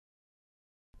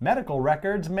Medical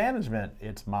Records Management.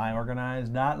 It's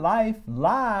myOrganized.life,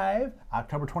 live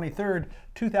October 23rd,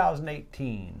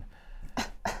 2018.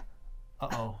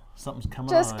 Uh-oh, something's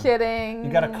coming on. Just kidding.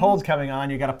 You got a cold coming on.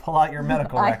 You got to pull out your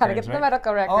medical records. I got to get the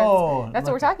medical records. Oh, that's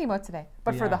what we're talking about today.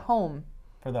 But for the home.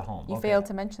 For the home. You failed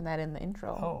to mention that in the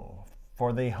intro. Oh,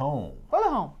 for the home. For the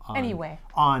home. Anyway.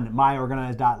 On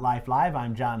myOrganized.life live,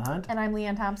 I'm John Hunt. And I'm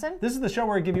Leanne Thompson. This is the show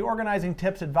where we give you organizing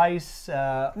tips, advice.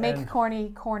 Make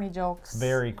corny jokes.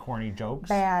 Very corny jokes.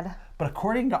 Bad. But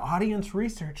according to audience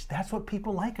research, that's what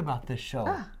people like about this show.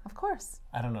 Ah, of course.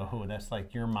 I don't know who. That's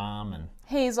like your mom and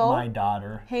Hazel. My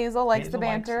daughter. Hazel likes the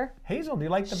banter. Hazel, do you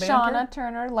like the banter? Shauna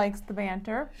Turner likes the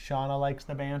banter. Shauna likes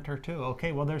the banter too.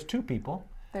 Okay, well there's two people.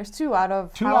 There's two out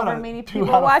of however many people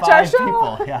watch our show.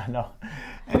 People. Yeah, no.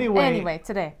 Anyway,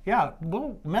 today. Yeah,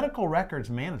 well, medical records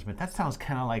management. That sounds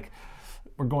kind of like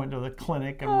we're going to the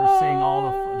clinic and we're seeing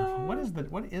all the.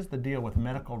 What is the deal with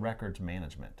medical records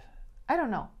management? I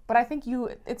don't know, but I think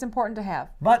it's important to have.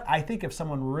 But I think if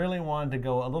someone really wanted to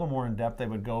go a little more in depth, they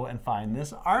would go and find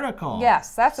this article.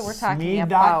 Yes, that's what we're talking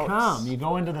about. SME.com. You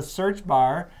go into the search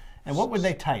bar, and what would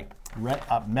they type?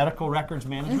 Medical records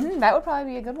management? That would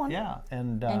probably be a good one. Yeah.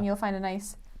 And you'll find a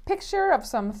nice picture of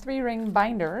some 3-ring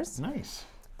binders. Nice.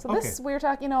 So this, we're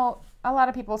talking, a lot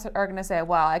of people are going to say,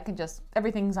 well, I can just,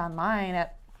 everything's online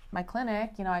at my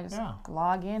clinic. I just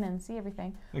log in and see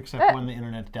everything. Except when the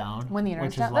internet's down. When the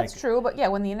internet's down, that's true. But yeah,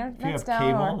 when the internet's down. If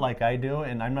you have cable like I do,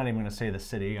 and I'm not even going to say the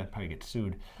city, I'd probably get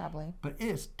sued. Probably. But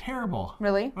it's terrible.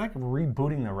 Really? We're like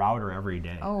rebooting the router every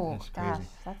day. Oh, it's crazy. gosh,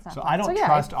 that's not So fun. I don't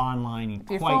trust online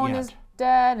quite yet. If your phone is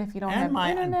dead, if you don't have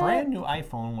internet. And my brand new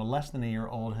iPhone, well, less than a year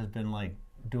old, has been like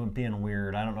being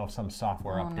weird. I don't know if some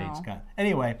software updates got.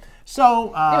 Anyway,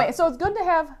 so so it's good to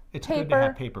have Good to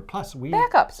have paper. Plus, we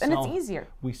backups, and it's easier.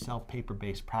 We sell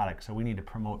paper-based products, so we need to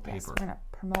promote paper. Yes, we're gonna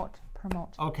promote.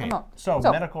 Okay. Promote. So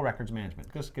medical records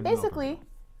management. Just give basically,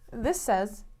 this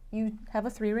says you have a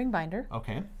 3-ring binder.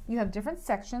 Okay. You have different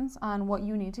sections on what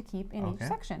you need to keep in each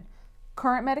section.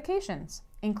 Current medications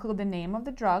include the name of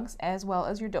the drugs as well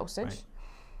as your dosage.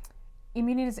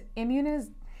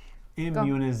 Immunizations.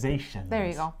 There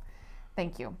you go.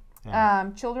 Thank you. Yeah.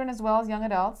 Children as well as young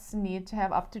adults need to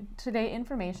have up-to-date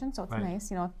information, so it's nice.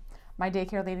 My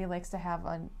daycare lady likes to have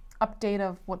an update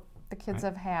of what the kids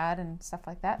have had and stuff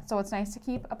like that. So it's nice to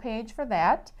keep a page for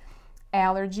that.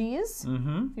 Allergies,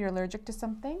 if you're allergic to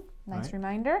something, nice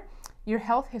reminder. Your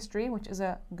health history, which is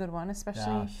a good one,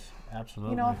 especially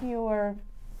absolutely. If you are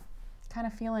kind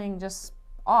of feeling just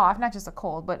off, not just a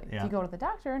cold, but if you go to the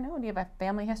doctor, do you have a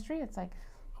family history? It's like,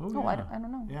 I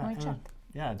don't know. Yeah. Let me check.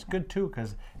 Yeah, it's good too,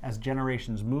 because as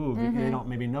generations move, they don't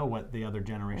maybe know what the other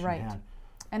generation had.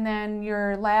 And then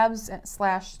your labs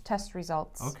 / test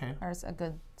results are a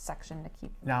good section to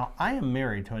keep. Now, I am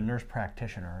married to a nurse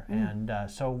practitioner, and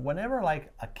so whenever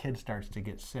like a kid starts to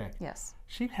get sick,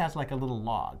 she has like a little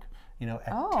log. At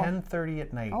 10:30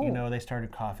 at night, they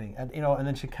started coughing, and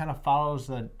then she kind of follows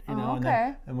the,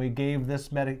 and we gave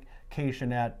this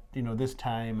medication at, this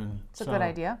time, and it's a good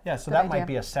idea. Yeah, so that might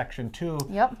be a section too.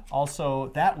 Yep.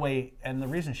 Also, that way, and the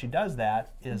reason she does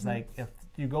that is like if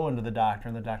you go into the doctor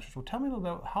and the doctor says, well, tell me a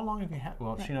little bit, how long have you had?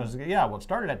 Well, she knows, it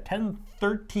started at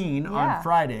 10:13 on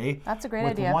Friday. That's a great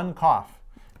with idea. With one cough.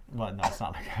 Well, no, it's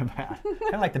not like that.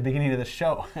 Kind of like the beginning of the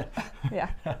show. Yeah.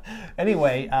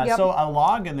 Anyway, so a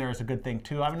log in there is a good thing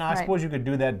too. I mean, I suppose you could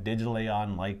do that digitally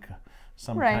on like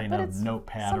some kind of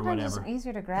notepad or whatever. Sometimes it's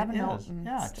easier to grab a note and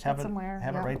just have it somewhere.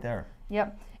 Have it right there.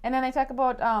 Yep. And then they talk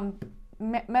about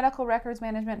medical records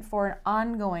management for an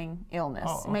ongoing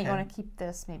illness. You might want to keep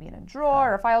this maybe in a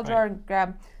drawer or a file drawer and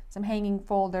grab some hanging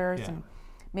folders and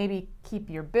maybe keep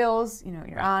your bills,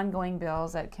 your ongoing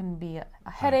bills. That can be a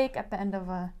headache at the end of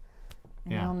an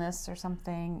illness or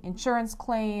something. Insurance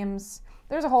claims.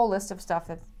 There's a whole list of stuff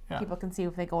that people can see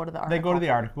if they go to the article. They go to the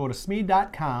article. Go to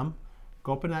SME.com.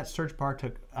 Go up in that search bar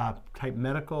to type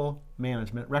medical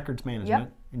management, records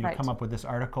management, and you come up with this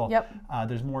article.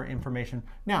 There's more information.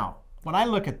 Now, when I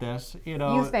look at this, you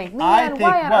think, man,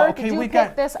 why on earth did you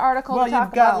pick this article to talk about? Well,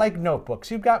 you've got like notebooks,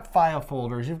 you've got file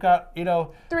folders, you've got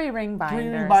 3-ring binders.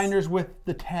 3-ring binders with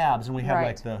the tabs, and we have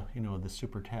like the the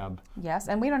super tab. Yes,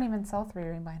 and we don't even sell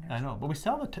 3-ring binders. I know, but we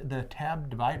sell the tab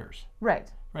dividers.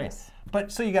 Right. Right. Yes.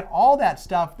 But so you got all that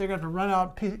stuff. They're going to have to run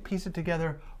out, piece it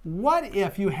together. What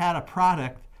if you had a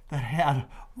product that had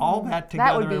all that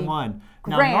together in one?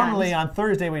 Now, normally on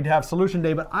Thursday we'd have Solution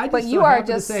Day, but I just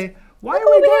to say, why are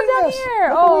we doing this? Here?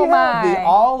 Look what we have, the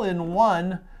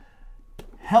all-in-one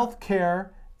healthcare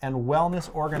and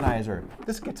Wellness Organizer.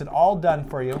 This gets it all done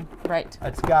for you. Right.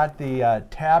 It's got the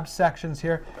tab sections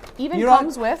here. Even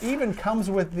comes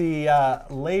with the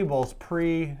labels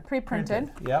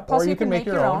pre-printed. Yep. Plus or you can make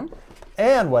your own.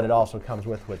 And what it also comes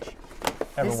with, which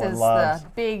everyone loves.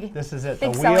 This is it,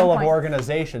 the wheel of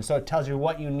organization. So it tells you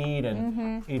what you need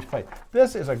in each place.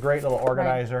 This is a great little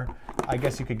organizer. Right. I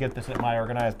guess you could get this at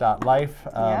myOrganized.life.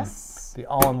 Yes. The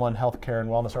all-in-one healthcare and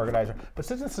wellness organizer. But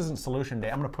since this isn't solution day,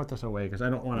 I'm going to put this away because I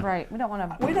don't want to. Right. We don't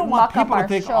want to. We don't want people to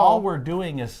think all we're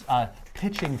doing is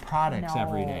pitching products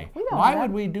every day. We don't. Why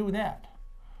would we do that?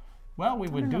 Well, we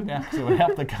would do that because it would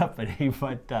help the company,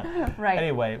 but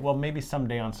anyway, well, maybe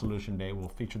someday on Solution Day we'll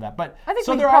feature that. But I think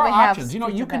so there are options. You know,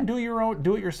 you can do your own,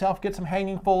 do it yourself. Get some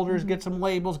hanging folders, get some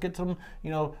labels, get some,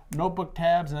 notebook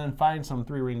tabs, and then find some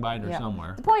 3-ring binder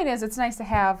somewhere. The point is, it's nice to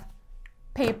have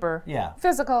paper,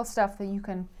 physical stuff that you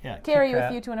can carry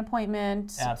with you to an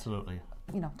appointment. Absolutely.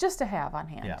 Just to have on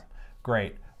hand. Yeah,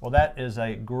 great. Well, that is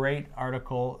a great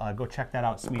article. Go check that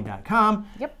out, sme.com.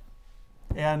 Yep.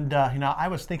 And I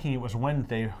was thinking it was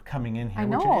Wednesday coming in here,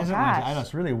 which it isn't. I know,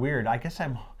 it's really weird. I guess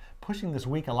I'm pushing this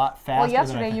week a lot faster. Well,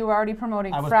 yesterday you were already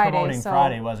promoting Friday. I was promoting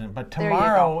Friday, wasn't it? But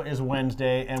tomorrow is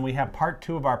Wednesday, and we have part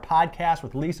 2 of our podcast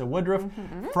with Lisa Woodruff.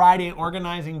 Friday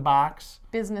organizing box.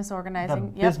 Business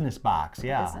organizing. The business box,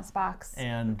 yeah. Business box.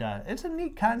 And it's a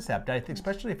neat concept, I think,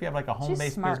 especially if you have like a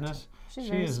home-based business.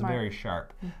 She is very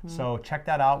sharp. So check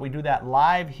that out. We do that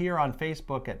live here on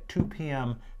Facebook at 2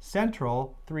 p.m.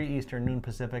 Central, 3 Eastern, noon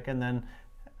Pacific, and then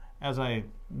as I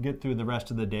get through the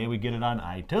rest of the day, we get it on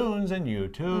iTunes and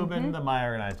YouTube and the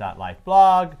myOrganized.life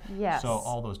blog. Yes. So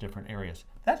all those different areas.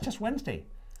 That's just Wednesday.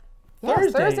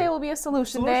 Yes, Thursday will be a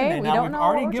solution day. We don't know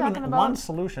what we're talking about. We've already given one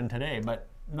solution today, but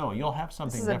no, you'll have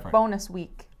something different. This is a bonus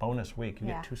week. Bonus week. You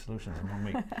get 2 solutions in 1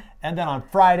 week. And then on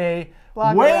Friday,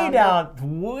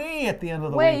 way at the end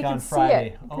of the week on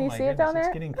Friday. Can you see it down there?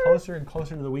 It's getting closer and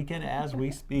closer to the weekend as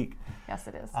we speak. Yes,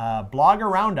 it is.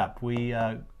 Blogger Roundup. We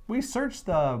searched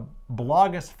the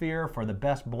blogosphere for the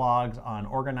best blogs on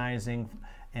organizing.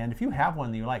 And if you have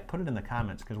one that you like, put it in the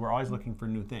comments because we're always looking for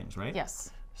new things, right?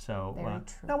 Yes. So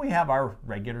now we have our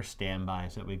regular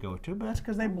standbys that we go to, but that's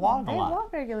because they blog a lot. They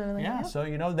blog regularly. Yeah, so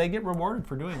they get rewarded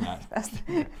for doing that.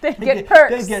 they get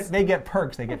perks. They get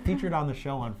perks. They get featured on the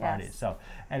show on Fridays. Yes. So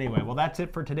anyway, well, that's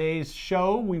it for today's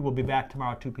show. We will be back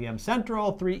tomorrow 2 p.m.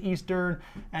 Central, 3 Eastern,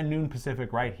 and noon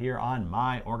Pacific right here on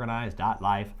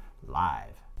myOrganized.life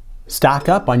live. Stock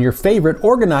up on your favorite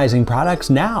organizing products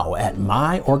now at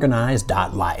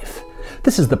myOrganized.life.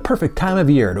 This is the perfect time of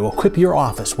year to equip your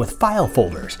office with file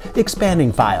folders,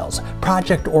 expanding files,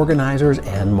 project organizers,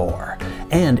 and more.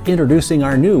 And introducing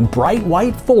our new bright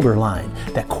white folder line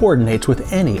that coordinates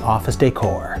with any office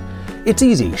decor. It's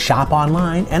easy, shop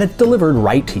online, and it's delivered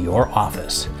right to your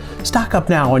office. Stock up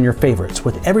now on your favorites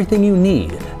with everything you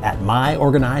need at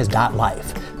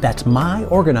myOrganized.life. That's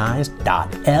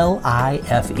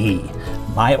myOrganized.life.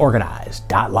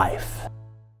 myOrganized.life.